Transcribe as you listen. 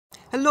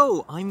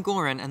Hello, I'm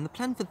Goran, and the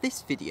plan for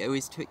this video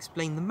is to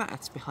explain the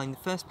maths behind the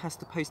first past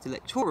the post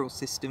electoral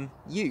system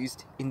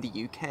used in the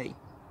UK.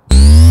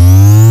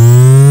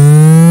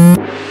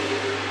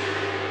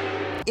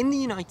 In the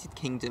United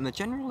Kingdom, a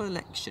general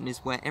election is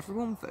where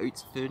everyone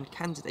votes for a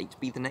candidate to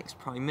be the next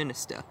Prime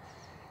Minister.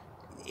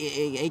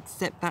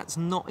 Except that's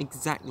not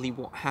exactly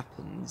what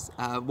happens.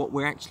 What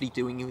we're actually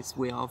doing is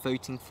we are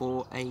voting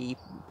for a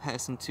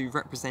person to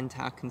represent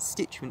our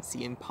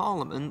constituency in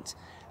Parliament,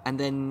 and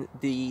then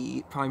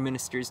the Prime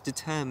Minister is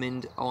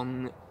determined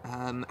on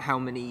how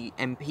many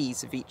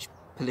MPs of each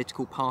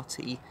political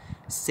party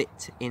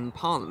sit in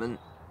Parliament.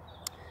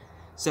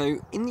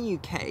 So in the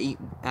UK,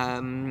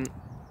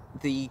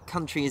 the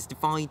country is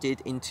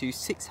divided into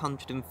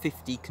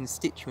 650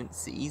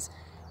 constituencies,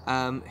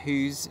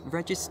 whose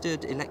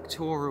registered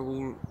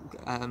electoral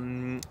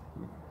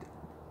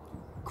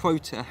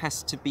quota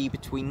has to be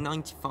between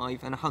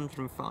 95 and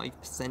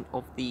 105%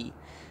 of the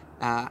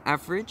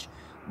average,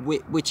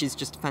 which is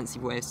just a fancy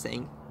way of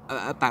saying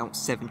about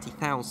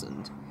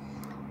 70,000.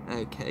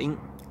 Okay,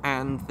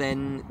 and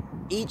then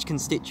each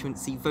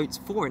constituency votes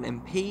for an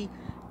MP,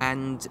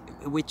 and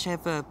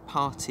whichever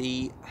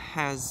party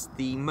has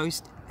the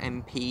most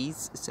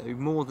MPs, so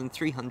more than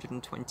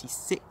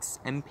 326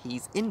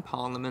 MPs in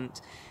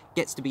Parliament,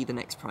 gets to be the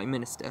next Prime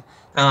Minister.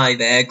 Hi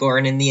there,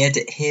 Goran in the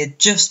edit here.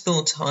 Just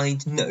thought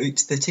I'd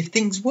note that if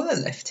things were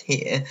left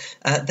here,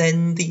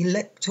 then the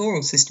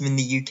electoral system in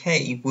the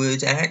UK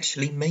would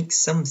actually make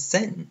some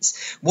sense.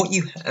 What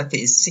you have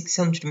is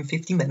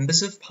 650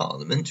 members of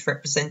Parliament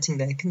representing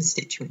their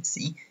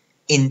constituency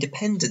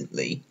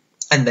independently.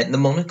 And then the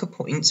monarch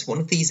appoints one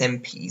of these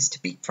MPs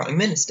to be Prime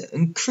Minister,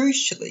 and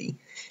crucially,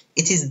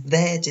 it is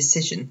their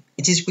decision.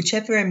 It is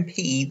whichever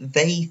MP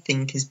they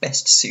think is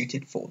best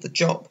suited for the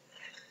job.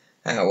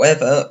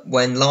 However,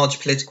 when large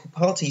political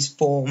parties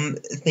form,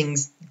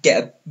 things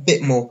get a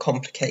bit more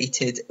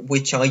complicated,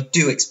 which I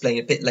do explain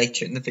a bit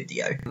later in the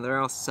video. There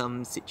are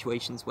some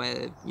situations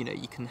where, you know,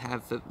 you can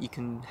have a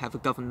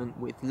government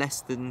with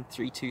less than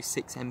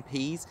 326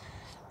 MPs,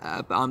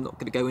 but I'm not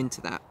going to go into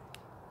that.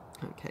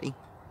 Okay.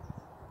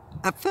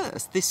 At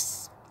first,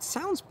 this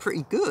sounds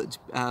pretty good.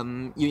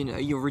 You know,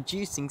 you're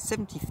reducing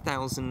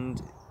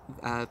 70,000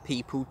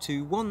 people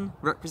to one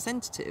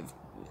representative.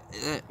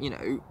 You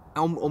know,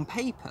 on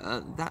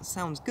paper, that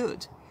sounds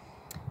good.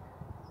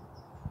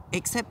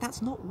 Except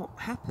that's not what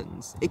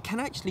happens. It can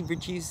actually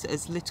reduce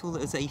as little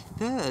as a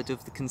third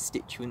of the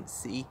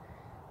constituency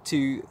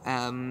to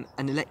an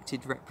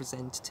elected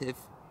representative.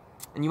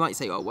 And you might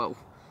say, oh, well,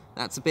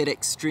 that's a bit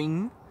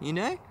extreme, you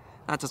know?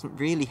 That doesn't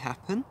really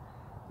happen.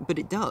 But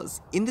it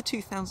does. In the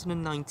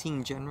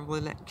 2019 general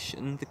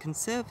election, the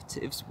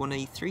Conservatives won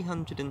a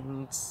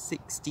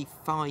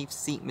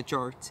 365-seat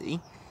majority,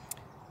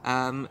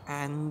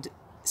 and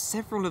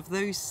several of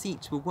those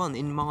seats were won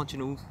in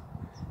marginal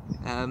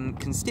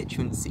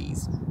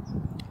constituencies.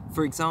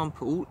 For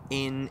example,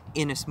 in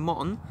Innis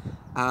Mon,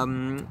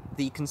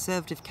 the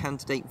Conservative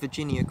candidate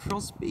Virginia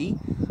Crosby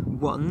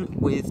won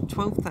with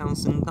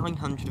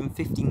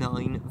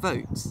 12,959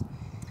 votes,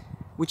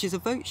 which is a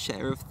vote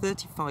share of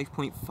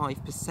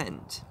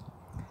 35.5%.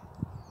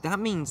 That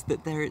means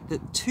that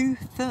that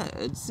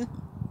 2/3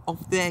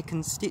 of their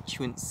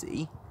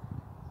constituency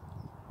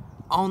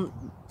aren't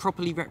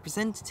properly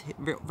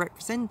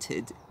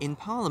represented in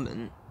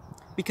Parliament.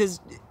 Because,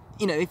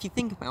 you know, if you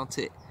think about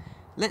it,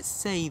 let's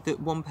say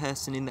that one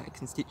person in that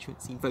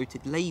constituency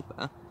voted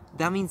Labour,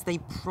 that means they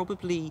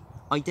probably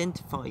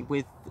identify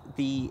with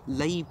the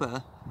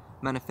Labour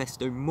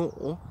manifesto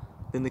more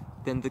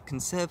than the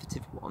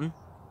Conservative one.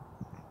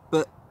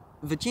 But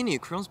Virginia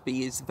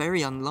Crosby is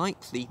very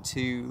unlikely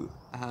to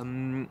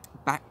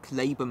back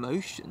Labour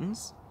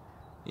motions.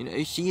 You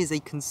know, she is a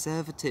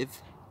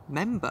Conservative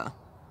member.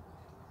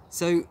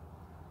 So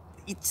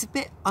it's a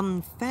bit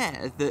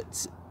unfair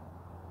that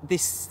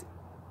this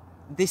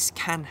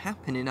can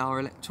happen in our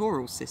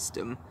electoral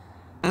system.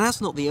 And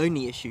that's not the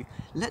only issue.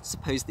 Let's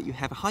suppose that you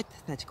have a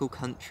hypothetical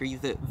country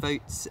that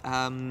votes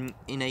in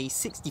a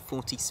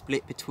 60-40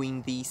 split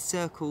between the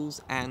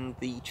circles and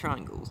the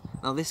triangles.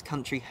 Now, this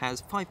country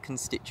has 5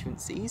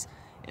 constituencies.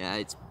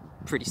 It's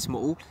pretty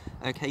small.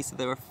 Okay, so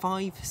there are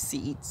 5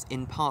 seats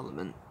in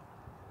Parliament.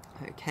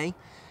 Okay,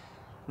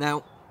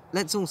 now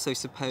let's also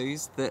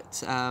suppose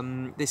that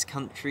this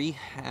country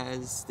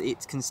has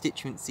its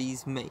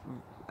constituencies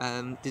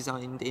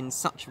designed in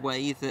such a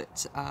way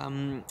that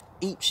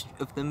each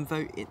of them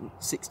vote in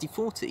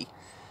 60-40.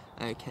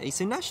 Okay,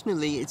 so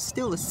nationally it's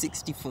still a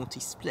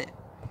 60-40 split.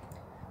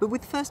 But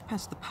with first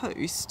past the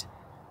post,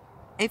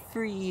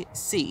 every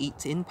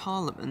seat in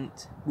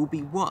Parliament will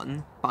be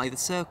won by the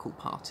Circle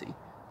Party.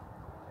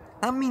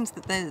 That means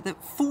that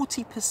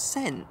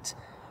 40%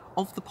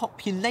 of the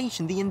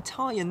population, the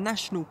entire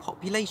national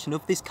population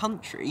of this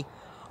country,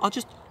 are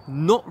just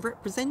not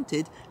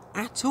represented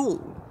at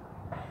all.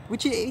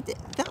 Which it's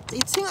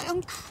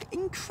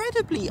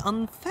incredibly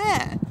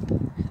unfair.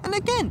 And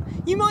again,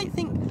 you might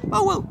think,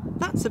 oh well,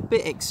 that's a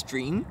bit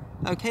extreme.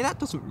 Okay, that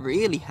doesn't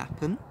really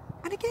happen.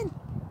 And again,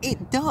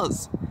 It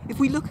does. If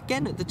we look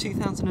again at the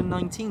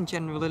 2019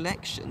 general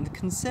election, the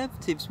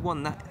Conservatives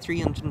won that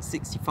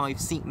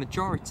 365 seat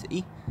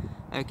majority,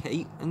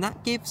 okay, and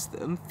that gives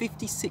them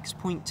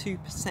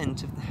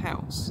 56.2% of the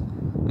House,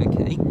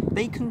 okay?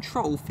 They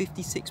control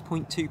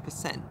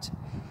 56.2%.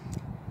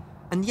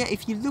 And yet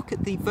if you look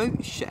at the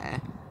vote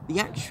share, the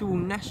actual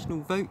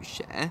national vote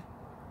share,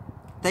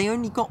 they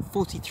only got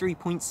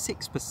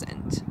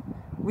 43.6%,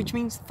 which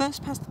means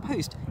first past the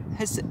post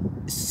has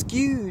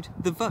skewed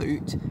the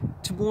vote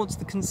towards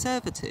the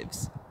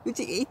Conservatives.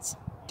 It's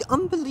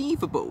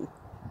unbelievable.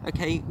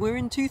 Okay, we're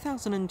in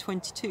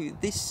 2022.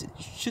 This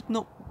should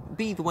not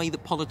be the way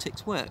that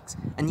politics works,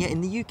 and yet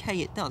in the UK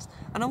it does.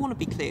 And I want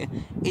to be clear,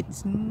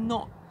 it's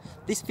not.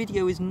 This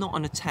video is not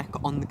an attack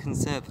on the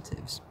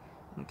Conservatives.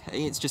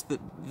 Okay, it's just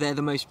that they're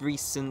the most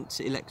recent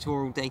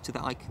electoral data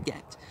that I could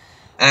get.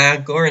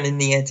 Goran in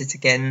the edit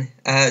again.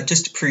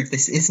 Just to prove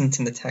this isn't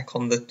an attack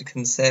on the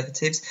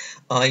Conservatives,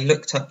 I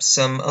looked up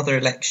some other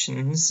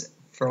elections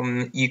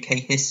from UK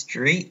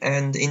history,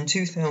 and in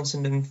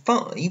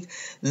 2005,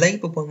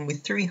 Labour won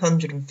with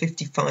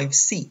 355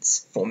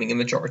 seats, forming a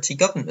majority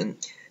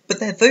government, but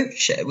their vote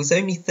share was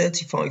only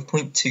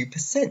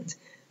 35.2%.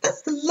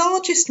 That's the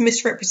largest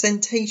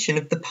misrepresentation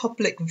of the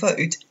public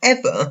vote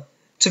ever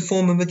to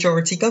form a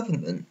majority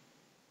government.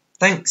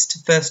 Thanks to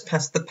First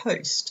Past the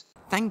Post.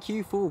 Thank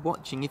you for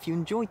watching. If you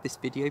enjoyed this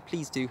video,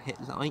 please do hit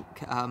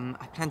like.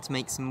 I plan to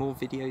make some more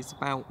videos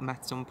about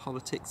maths on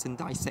politics and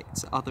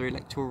dissect other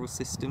electoral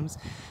systems.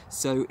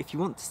 So if you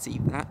want to see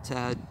that,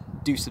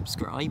 do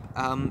subscribe.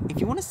 If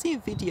you want to see a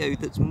video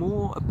that's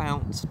more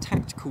about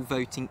tactical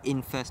voting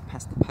in First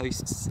Past the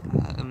Post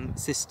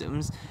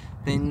systems,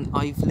 then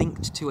I've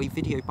linked to a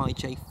video by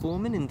Jay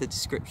Foreman in the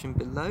description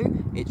below.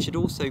 It should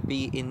also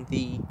be in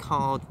the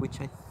card,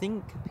 which I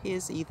think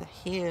appears either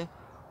here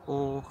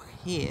or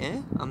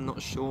here, I'm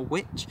not sure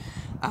which,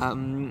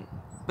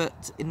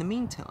 but in the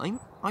meantime,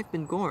 I've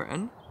been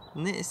Goran,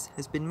 and this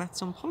has been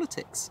Maths on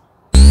Politics.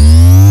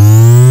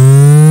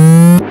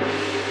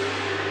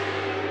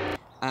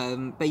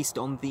 Based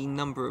on the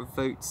number of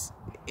votes,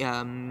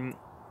 the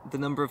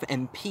number of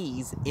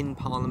MPs in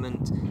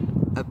Parliament,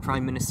 a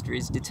Prime Minister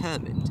is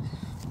determined,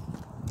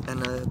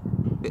 and a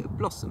bit of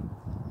blossom.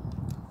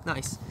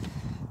 Nice.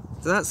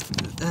 So that's...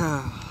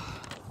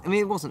 I mean,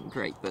 it wasn't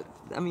great, but,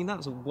 I mean, that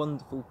was a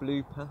wonderful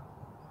blooper.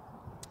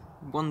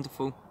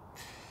 Wonderful.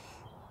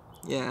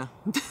 Yeah.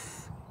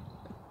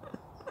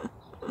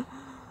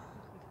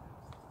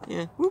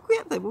 Yeah, we'll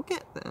get there, we'll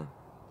get there.